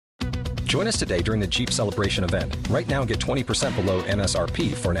Join us today during the Jeep Celebration event. Right now, get 20% below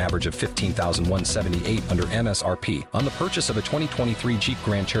MSRP for an average of $15,178 under MSRP on the purchase of a 2023 Jeep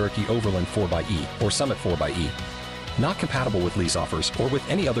Grand Cherokee Overland 4xE or Summit 4xE. Not compatible with lease offers or with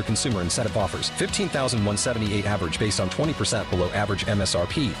any other consumer incentive offers. $15,178 average based on 20% below average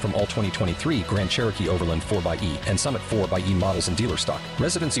MSRP from all 2023 Grand Cherokee Overland 4xE and Summit 4xE models in dealer stock.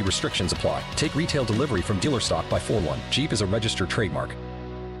 Residency restrictions apply. Take retail delivery from dealer stock by 4/1. Jeep is a registered trademark.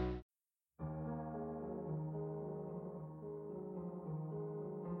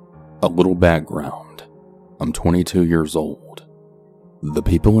 A little background. I'm 22 years old. The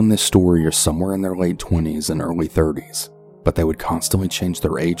people in this story are somewhere in their late 20s and early 30s, but they would constantly change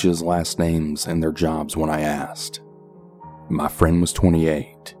their ages, last names, and their jobs when I asked. My friend was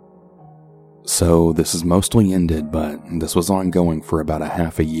 28. So this is mostly ended, but this was ongoing for about a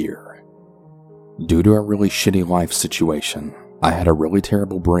half a year. Due to a really shitty life situation, I had a really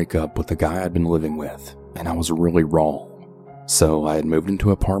terrible breakup with the guy I'd been living with, and I was really raw. So I had moved into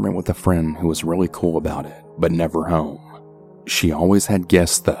an apartment with a friend who was really cool about it, but never home. She always had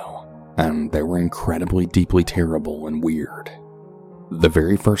guests though, and they were incredibly deeply terrible and weird. The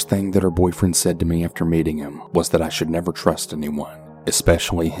very first thing that her boyfriend said to me after meeting him was that I should never trust anyone,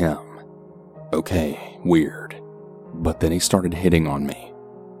 especially him. Okay, weird. But then he started hitting on me.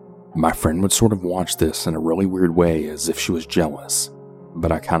 My friend would sort of watch this in a really weird way as if she was jealous,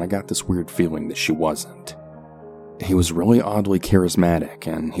 but I kinda got this weird feeling that she wasn't. He was really oddly charismatic,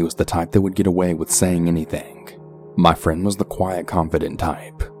 and he was the type that would get away with saying anything. My friend was the quiet, confident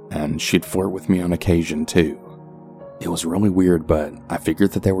type, and she'd flirt with me on occasion too. It was really weird, but I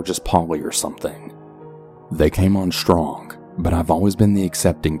figured that they were just poly or something. They came on strong, but I've always been the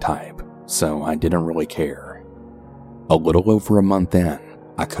accepting type, so I didn't really care. A little over a month in,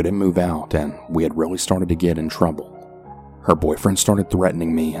 I couldn't move out, and we had really started to get in trouble. Her boyfriend started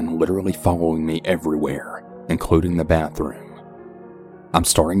threatening me and literally following me everywhere, including the bathroom. I'm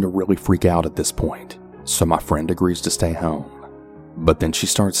starting to really freak out at this point, so my friend agrees to stay home. But then she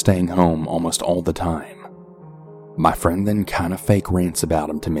starts staying home almost all the time. My friend then kinda fake rants about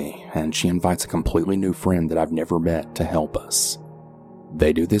him to me, and she invites a completely new friend that I've never met to help us.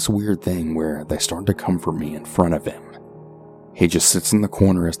 They do this weird thing where they start to comfort me in front of him. He just sits in the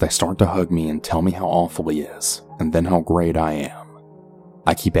corner as they start to hug me and tell me how awful he is, and then how great I am.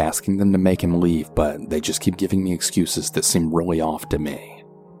 I keep asking them to make him leave, but they just keep giving me excuses that seem really off to me.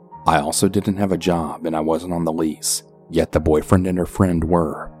 I also didn't have a job and I wasn't on the lease, yet the boyfriend and her friend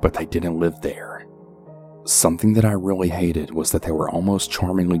were, but they didn't live there. Something that I really hated was that they were almost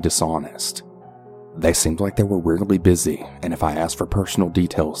charmingly dishonest. They seemed like they were weirdly busy, and if I asked for personal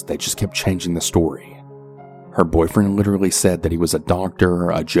details, they just kept changing the story. Her boyfriend literally said that he was a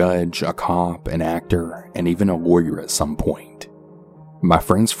doctor, a judge, a cop, an actor, and even a lawyer at some point. My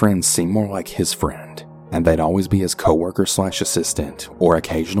friend's friends seemed more like his friend, and they'd always be his coworker/assistant or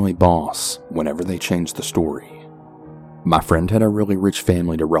occasionally boss whenever they changed the story. My friend had a really rich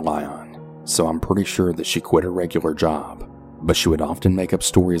family to rely on, so I'm pretty sure that she quit her regular job, but she would often make up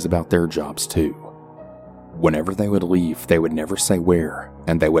stories about their jobs too. Whenever they would leave, they would never say where,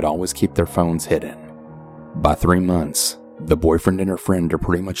 and they would always keep their phones hidden. By 3 months, the boyfriend and her friend are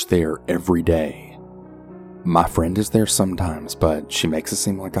pretty much there every day. My friend is there sometimes, but she makes it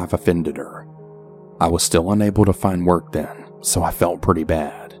seem like I've offended her. I was still unable to find work then, so I felt pretty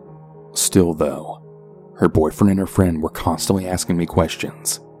bad. Still though, her boyfriend and her friend were constantly asking me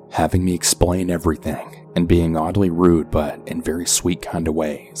questions, having me explain everything, and being oddly rude but in very sweet kind of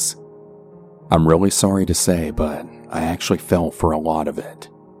ways. I'm really sorry to say, but I actually fell for a lot of it.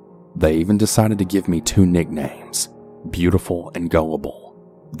 They even decided to give me 2 nicknames, Beautiful and Gullible.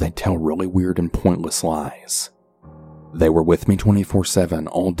 They'd tell really weird and pointless lies. They were with me 24/7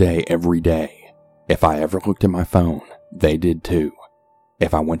 all day, every day. If I ever looked at my phone, they did too.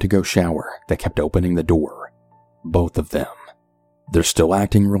 If I went to go shower, they kept opening the door. Both of them. They're still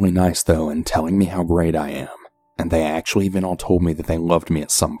acting really nice though and telling me how great I am, and they actually even all told me that they loved me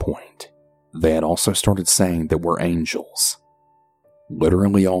at some point. They had also started saying that we're angels.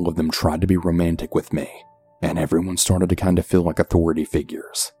 Literally all of them tried to be romantic with me, and everyone started to kind of feel like authority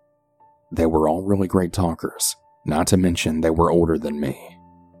figures. They were all really great talkers, not to mention they were older than me.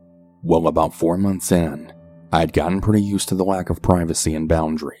 Well, about 4 months in, I had gotten pretty used to the lack of privacy and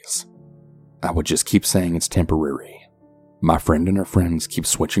boundaries. I would just keep saying it's temporary. My friend and her friends keep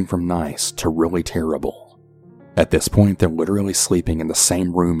switching from nice to really terrible. At this point, they're literally sleeping in the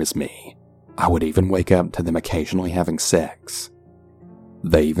same room as me. I would even wake up to them occasionally having sex.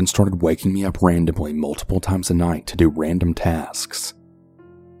 They even started waking me up randomly multiple times a night to do random tasks.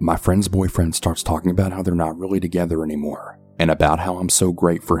 My friend's boyfriend starts talking about how they're not really together anymore, and about how I'm so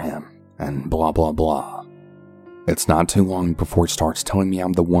great for him, and blah blah blah. It's not too long before he starts telling me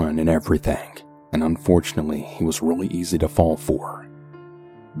I'm the one and everything, and unfortunately, he was really easy to fall for.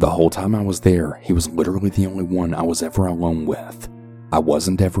 The whole time I was there, he was literally the only one I was ever alone with. I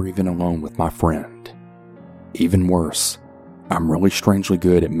wasn't ever even alone with my friend. Even worse, I'm really strangely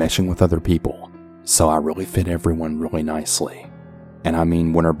good at meshing with other people, so I really fit everyone really nicely. And I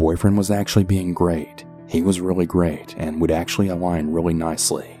mean, when her boyfriend was actually being great, he was really great and would actually align really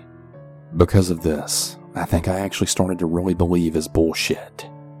nicely. Because of this, I think I actually started to really believe his bullshit.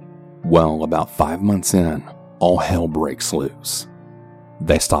 Well, about 5 months in, all hell breaks loose.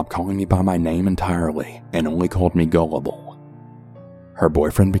 They stopped calling me by my name entirely and only called me Gullible. Her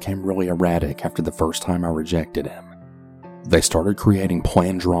boyfriend became really erratic after the first time I rejected him. They started creating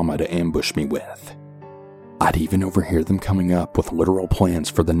planned drama to ambush me with. I'd even overhear them coming up with literal plans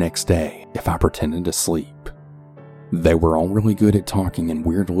for the next day if I pretended to sleep. They were all really good at talking in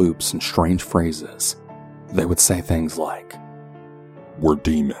weird loops and strange phrases. They would say things like, "We're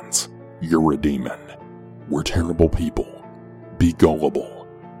demons. You're a demon. We're terrible people. Be gullible.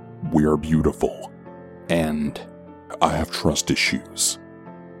 We are beautiful. And I have trust issues."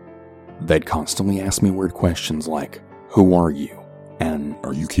 They'd constantly ask me weird questions like, "Who are you?" and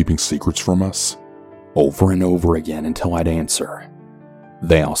 "Are you keeping secrets from us?" over and over again until I'd answer.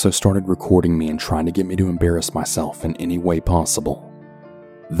 They also started recording me and trying to get me to embarrass myself in any way possible.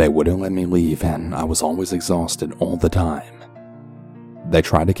 They wouldn't let me leave, and I was always exhausted all the time. They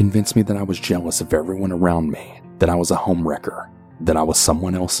tried to convince me that I was jealous of everyone around me, that I was a homewrecker, that I was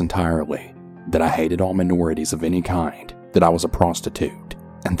someone else entirely, that I hated all minorities of any kind, that I was a prostitute,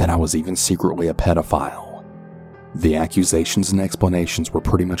 and that I was even secretly a pedophile. The accusations and explanations were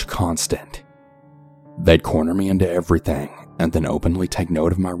pretty much constant. They'd corner me into everything, and then openly take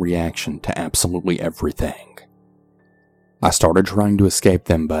note of my reaction to absolutely everything. I started trying to escape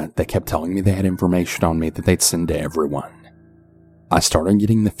them, but they kept telling me they had information on me that they'd send to everyone. I started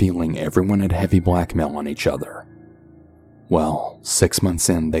getting the feeling everyone had heavy blackmail on each other. Well, 6 months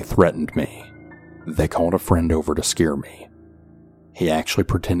in, they threatened me. They called a friend over to scare me. He actually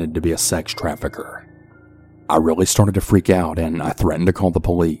pretended to be a sex trafficker. I really started to freak out, and I threatened to call the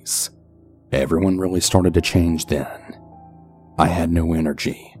police. Everyone really started to change then. I had no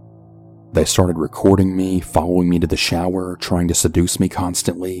energy. They started recording me, following me to the shower, trying to seduce me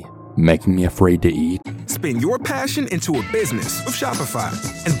constantly, making me afraid to eat. Spin your passion into a business with Shopify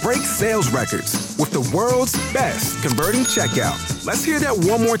and break sales records with the world's best converting checkout. Let's hear that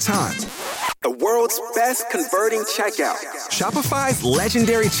one more time. The world's best converting checkout. Shopify's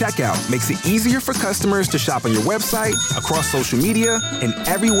legendary checkout makes it easier for customers to shop on your website, across social media, and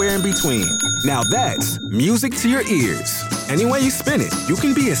everywhere in between. Now that's music to your ears. Any way you spin it, you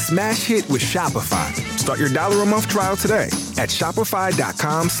can be a smash hit with Shopify. Start your $1 a month trial today at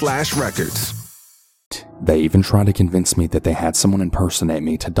shopify.com/records. They even tried to convince me that they had someone impersonate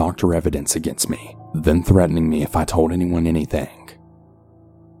me to doctor evidence against me, then threatening me if I told anyone anything.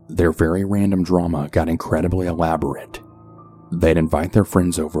 Their very random drama got incredibly elaborate. They'd invite their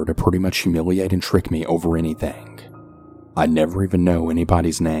friends over to pretty much humiliate and trick me over anything. I'd never even know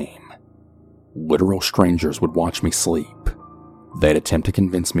anybody's name. Literal strangers would watch me sleep. They'd attempt to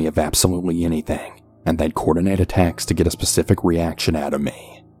convince me of absolutely anything, and they'd coordinate attacks to get a specific reaction out of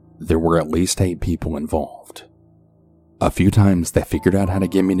me. There were at least 8 people involved. A few times they figured out how to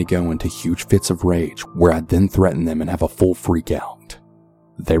get me to go into huge fits of rage where I'd then threaten them and have a full freak out.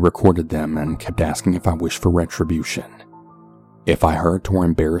 They recorded them and kept asking if I wished for retribution. If I hurt or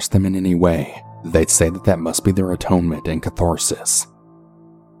embarrassed them in any way, they'd say that must be their atonement and catharsis.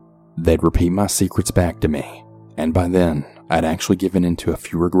 They'd repeat my secrets back to me, and by then, I'd actually given in to a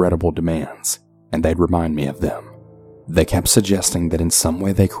few regrettable demands, and they'd remind me of them. They kept suggesting that in some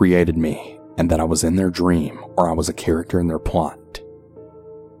way they created me, and that I was in their dream or I was a character in their plot.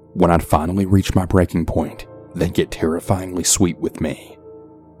 When I'd finally reached my breaking point, they'd get terrifyingly sweet with me.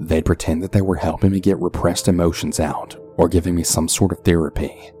 They'd pretend that they were helping me get repressed emotions out or giving me some sort of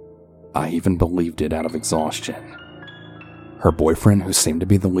therapy. I even believed it out of exhaustion. Her boyfriend, who seemed to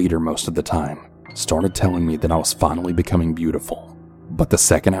be the leader most of the time, started telling me that I was finally becoming beautiful. But the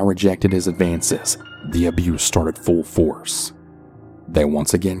second I rejected his advances, the abuse started full force. They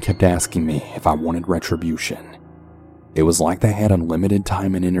once again kept asking me if I wanted retribution. It was like they had unlimited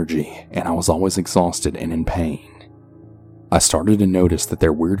time and energy, and I was always exhausted and in pain. I started to notice that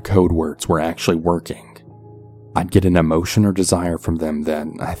their weird code words were actually working. I'd get an emotion or desire from them that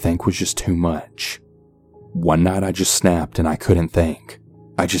I think was just too much. One night I just snapped and I couldn't think.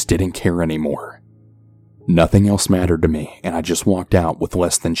 I just didn't care anymore. Nothing else mattered to me, and I just walked out with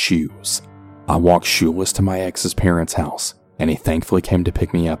less than shoes. I walked shoeless to my ex's parents' house, and he thankfully came to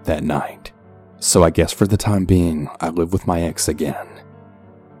pick me up that night. So I guess for the time being, I live with my ex again.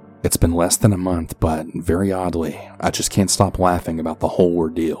 It's been less than a month, but very oddly, I just can't stop laughing about the whole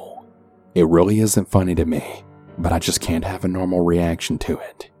ordeal. It really isn't funny to me, but I just can't have a normal reaction to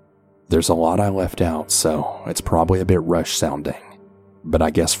it. There's a lot I left out, so it's probably a bit rush sounding. But I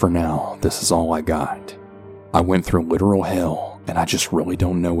guess for now, this is all I got. I went through literal hell, and I just really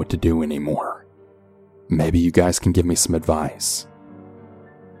don't know what to do anymore. Maybe you guys can give me some advice.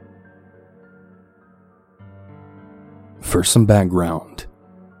 For some background,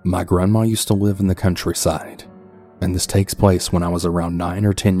 my grandma used to live in the countryside, and this takes place when I was around 9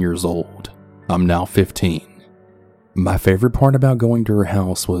 or 10 years old. I'm now 15. My favorite part about going to her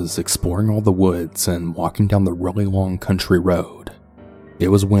house was exploring all the woods and walking down the really long country road. It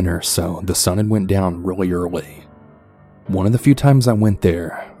was winter, so the sun had went down really early. One of the few times I went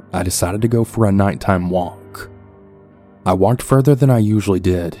there, I decided to go for a nighttime walk. I walked further than I usually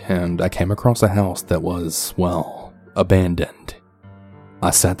did, and I came across a house that was, well, abandoned. I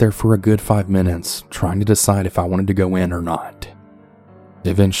sat there for a good 5 minutes, trying to decide if I wanted to go in or not.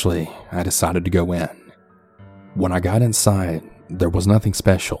 Eventually, I decided to go in. When I got inside, there was nothing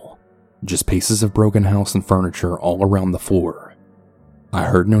special, just pieces of broken house and furniture all around the floor. I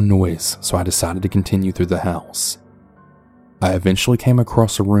heard no noise, so I decided to continue through the house. I eventually came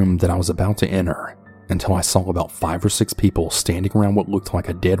across a room that I was about to enter, until I saw about 5 or 6 people standing around what looked like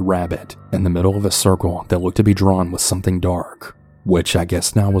a dead rabbit in the middle of a circle that looked to be drawn with something dark. Which I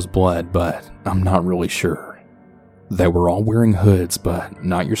guess now was blood, but I'm not really sure. They were all wearing hoods, but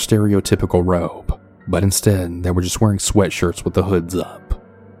not your stereotypical robe, but instead they were just wearing sweatshirts with the hoods up.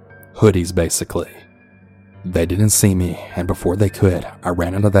 Hoodies, basically. They didn't see me, and before they could, I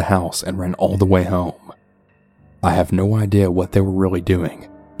ran out of the house and ran all the way home. I have no idea what they were really doing,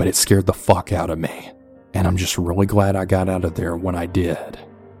 but it scared the fuck out of me, and I'm just really glad I got out of there when I did.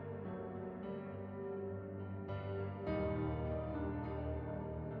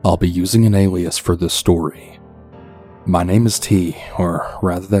 I'll be using an alias for this story. My name is T, or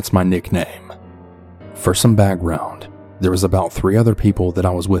rather that's my nickname. For some background, there was about 3 other people that I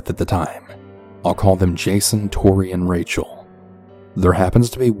was with at the time. I'll call them Jason, Tori, and Rachel. There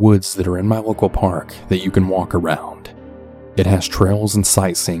happens to be woods that are in my local park that you can walk around. It has trails and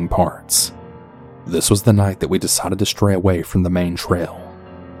sightseeing parts. This was the night that we decided to stray away from the main trail.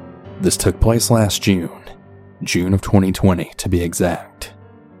 This took place last June of 2020 to be exact.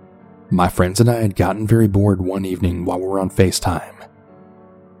 My friends and I had gotten very bored one evening while we were on FaceTime.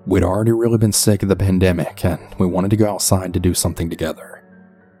 We'd already really been sick of the pandemic, and we wanted to go outside to do something together.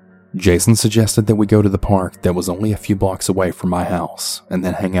 Jason suggested that we go to the park that was only a few blocks away from my house, and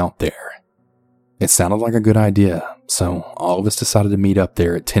then hang out there. It sounded like a good idea, so all of us decided to meet up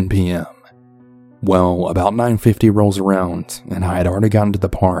there at 10 p.m. Well, about 9:50 rolls around, and I had already gotten to the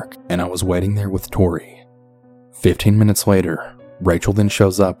park, and I was waiting there with Tori. 15 minutes later, Rachel then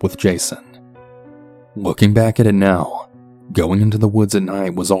shows up with Jason. Looking back at it now, going into the woods at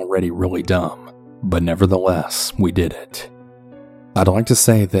night was already really dumb, but nevertheless, we did it. I'd like to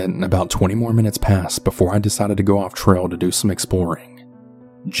say that about 20 more minutes passed before I decided to go off trail to do some exploring.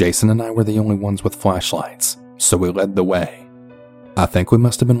 Jason and I were the only ones with flashlights, so we led the way. I think we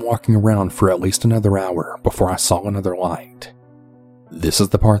must have been walking around for at least another hour before I saw another light. This is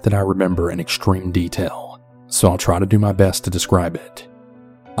the part that I remember in extreme detail, so I'll try to do my best to describe it.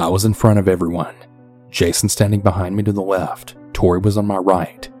 I was in front of everyone, Jason standing behind me to the left, Tori was on my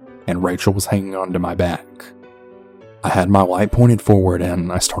right, and Rachel was hanging on to my back. I had my light pointed forward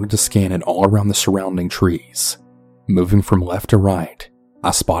and I started to scan it all around the surrounding trees. Moving from left to right,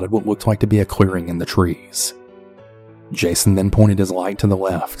 I spotted what looked like to be a clearing in the trees. Jason then pointed his light to the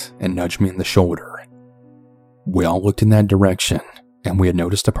left and nudged me in the shoulder. We all looked in that direction, and we had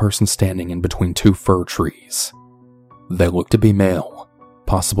noticed a person standing in between 2 fir trees. They looked to be male,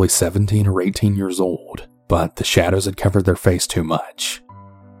 possibly 17 or 18 years old, but the shadows had covered their face too much.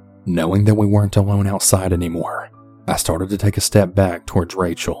 Knowing that we weren't alone outside anymore, I started to take a step back towards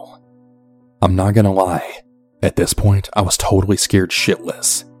Rachel. I'm not gonna lie, at this point I was totally scared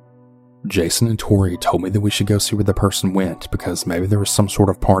shitless. Jason and Tori told me that we should go see where the person went because maybe there was some sort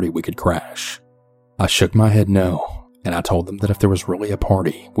of party we could crash. I shook my head no, and I told them that if there was really a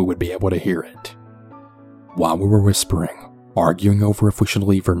party, we would be able to hear it. While we were whispering, arguing over if we should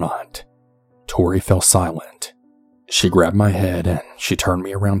leave or not, Tori fell silent. She grabbed my head and she turned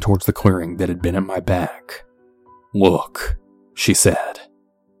me around towards the clearing that had been at my back. "Look," she said.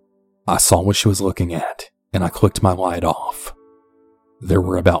 I saw what she was looking at, and I clicked my light off. There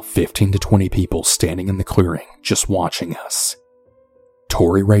were about 15 to 20 people standing in the clearing, just watching us.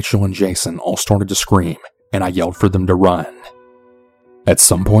 Tori, Rachel, and Jason all started to scream, and I yelled for them to run. At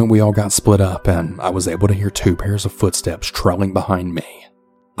some point, we all got split up, and I was able to hear 2 pairs of footsteps trailing behind me.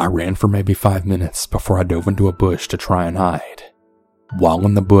 I ran for maybe 5 minutes before I dove into a bush to try and hide. While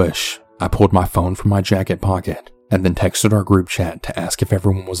in the bush, I pulled my phone from my jacket pocket and then texted our group chat to ask if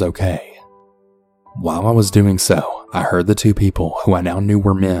everyone was okay. While I was doing so, I heard the 2 people who I now knew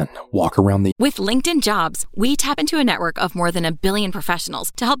were men walk around the... With LinkedIn Jobs, we tap into a network of more than 1 billion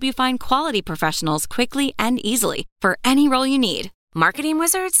professionals to help you find quality professionals quickly and easily for any role you need. Marketing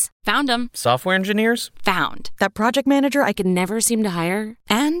wizards? Found them. Software engineers? Found. That project manager I could never seem to hire?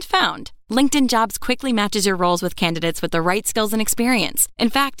 And found. LinkedIn Jobs quickly matches your roles with candidates with the right skills and experience. In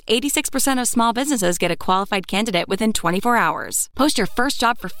fact, 86% of small businesses get a qualified candidate within 24 hours. Post your first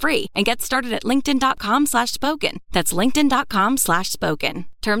job for free and get started at linkedin.com/spoken. That's linkedin.com/spoken.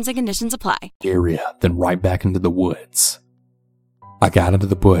 Terms and conditions apply. Area, then right back into the woods. I got into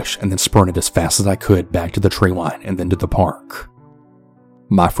the bush and then sprinted as fast as I could back to the tree line and then to the park.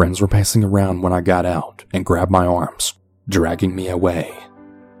 My friends were pacing around when I got out and grabbed my arms, dragging me away.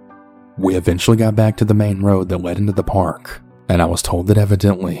 We eventually got back to the main road that led into the park, and I was told that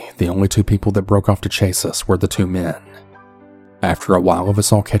evidently the only 2 people that broke off to chase us were the 2 men. After a while of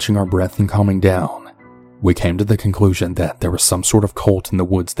us all catching our breath and calming down, we came to the conclusion that there was some sort of cult in the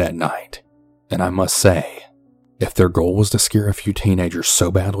woods that night, and I must say, if their goal was to scare a few teenagers so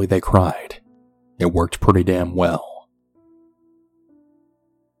badly they cried, it worked pretty damn well.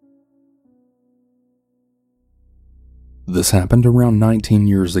 This happened around 19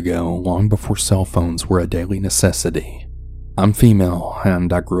 years ago, long before cell phones were a daily necessity. I'm female,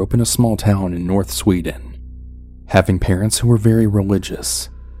 and I grew up in a small town in North Sweden. Having parents who were very religious,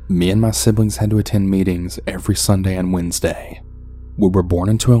 me and my siblings had to attend meetings every Sunday and Wednesday. We were born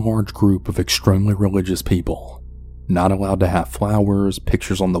into a large group of extremely religious people, not allowed to have flowers,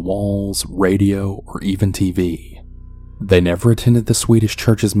 pictures on the walls, radio, or even TV. They never attended the Swedish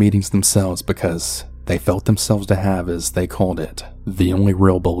church's meetings themselves because they felt themselves to have, as they called it, the only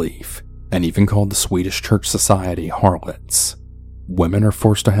real belief, and even called the Swedish Church Society harlots. Women are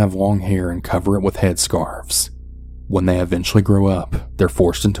forced to have long hair and cover it with headscarves. When they eventually grow up, they're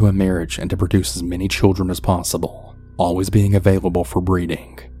forced into a marriage and to produce as many children as possible, always being available for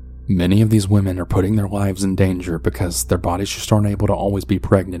breeding. Many of these women are putting their lives in danger because their bodies just aren't able to always be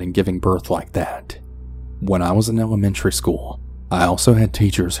pregnant and giving birth like that. When I was in elementary school, I also had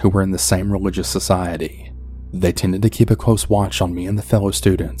teachers who were in the same religious society. They tended to keep a close watch on me and the fellow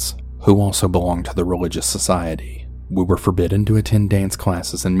students, who also belonged to the religious society. We were forbidden to attend dance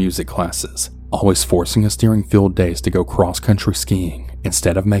classes and music classes, always forcing us during field days to go cross-country skiing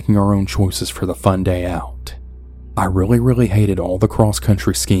instead of making our own choices for the fun day out. I really hated all the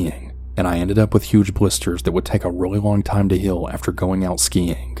cross-country skiing, and I ended up with huge blisters that would take a really long time to heal after going out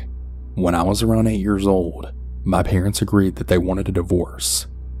skiing. When I was around 8 years old, my parents agreed that they wanted a divorce.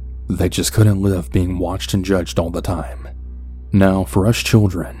 They just couldn't live being watched and judged all the time. Now, for us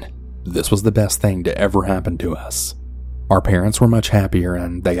children, this was the best thing to ever happen to us. Our parents were much happier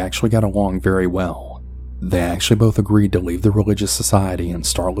and they actually got along very well. They actually both agreed to leave the religious society and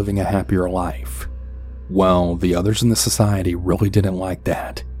start living a happier life. Well, the others in the society really didn't like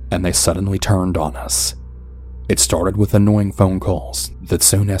that, and they suddenly turned on us. It started with annoying phone calls that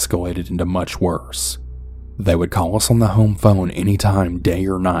soon escalated into much worse. They would call us on the home phone anytime, day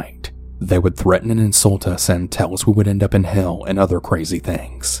or night. They would threaten and insult us and tell us we would end up in hell and other crazy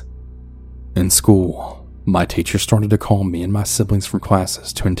things. In school, my teacher started to call me and my siblings from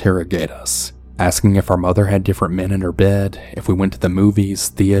classes to interrogate us, asking if our mother had different men in her bed, if we went to the movies,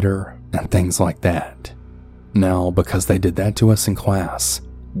 theater, and things like that. Now, because they did that to us in class,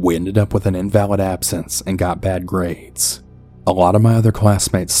 we ended up with an invalid absence and got bad grades. A lot of my other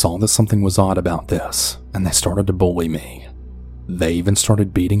classmates saw that something was odd about this, and they started to bully me. They even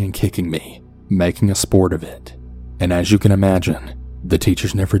started beating and kicking me, making a sport of it. And as you can imagine, the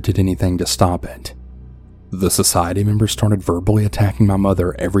teachers never did anything to stop it. The society members started verbally attacking my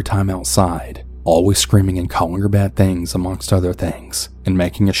mother every time outside, always screaming and calling her bad things amongst other things, and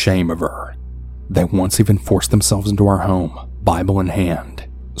making a shame of her. They once even forced themselves into our home, Bible in hand,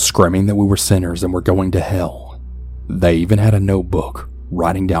 screaming that we were sinners and were going to hell. They even had a notebook,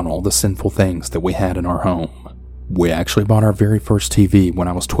 writing down all the sinful things that we had in our home. We actually bought our very first TV when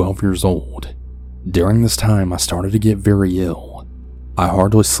I was 12 years old. During this time, I started to get very ill. I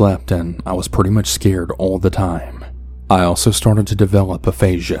hardly slept and I was pretty much scared all the time. I also started to develop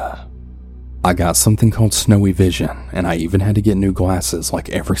aphasia. I got something called snowy vision, and I even had to get new glasses like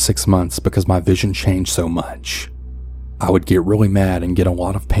every 6 months because my vision changed so much. I would get really mad and get a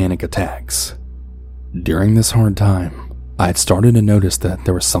lot of panic attacks. During this hard time, I had started to notice that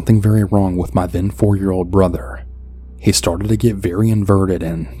there was something very wrong with my then 4-year-old brother. He started to get very inverted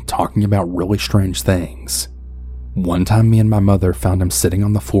and talking about really strange things. One time me and my mother found him sitting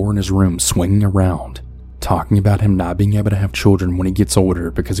on the floor in his room swinging around, talking about him not being able to have children when he gets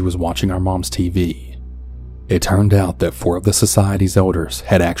older because he was watching our mom's TV. It turned out that 4 of the society's elders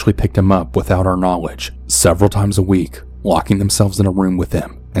had actually picked him up without our knowledge several times a week, locking themselves in a room with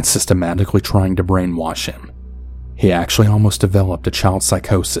him and systematically trying to brainwash him. He actually almost developed a child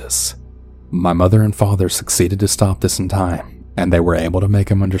psychosis. My mother and father succeeded to stop this in time, and they were able to make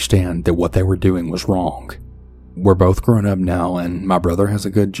him understand that what they were doing was wrong. We're both grown up now, and my brother has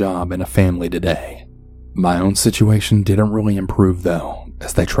a good job and a family today. My own situation didn't really improve though,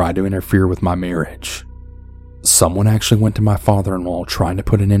 as they tried to interfere with my marriage. Someone actually went to my father-in-law trying to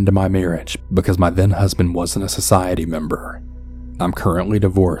put an end to my marriage because my then husband wasn't a society member. I'm currently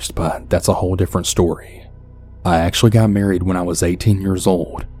divorced, but that's a whole different story. I actually got married when I was 18 years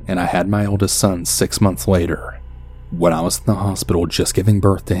old, and I had my oldest son 6 months later. When I was in the hospital just giving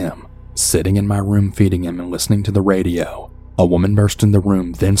birth to him, sitting in my room feeding him and listening to the radio, a woman burst in the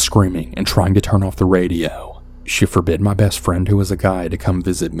room, then screaming and trying to turn off the radio. She forbid my best friend, who was a guy, to come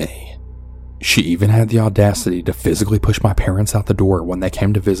visit me. She even had the audacity to physically push my parents out the door when they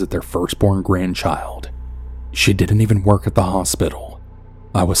came to visit their firstborn grandchild. She didn't even work at the hospital.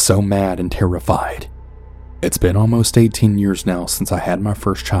 I was so mad and terrified. It's been almost 18 years now since I had my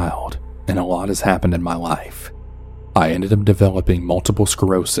first child, and a lot has happened in my life. I ended up developing multiple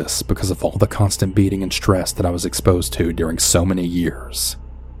sclerosis because of all the constant beating and stress that I was exposed to during so many years.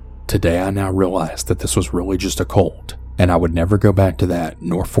 Today I now realize that this was really just a cold, and I would never go back to that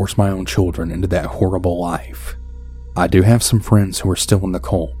nor force my own children into that horrible life. I do have some friends who are still in the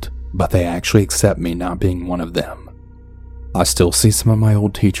cult, but they actually accept me not being one of them. I still see some of my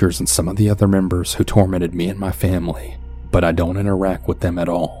old teachers and some of the other members who tormented me and my family, but I don't interact with them at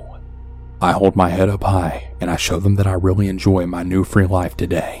all. I hold my head up high and I show them that I really enjoy my new free life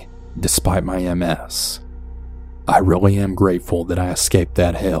today, despite my MS. I really am grateful that I escaped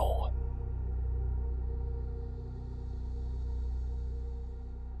that hell.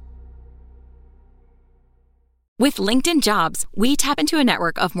 With LinkedIn Jobs, we tap into a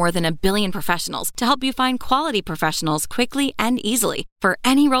network of more than 1 billion professionals to help you find quality professionals quickly and easily for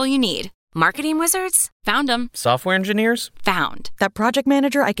any role you need. Marketing wizards? Found them. Software engineers? Found. That project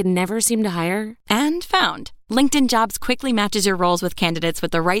manager I could never seem to hire? And found. LinkedIn Jobs quickly matches your roles with candidates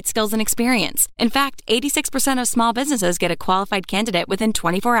with the right skills and experience. In fact, 86% of small businesses get a qualified candidate within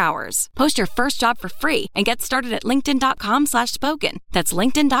 24 hours. Post your first job for free and get started at linkedin.com/spoken. That's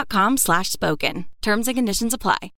linkedin.com/spoken. Terms and conditions apply.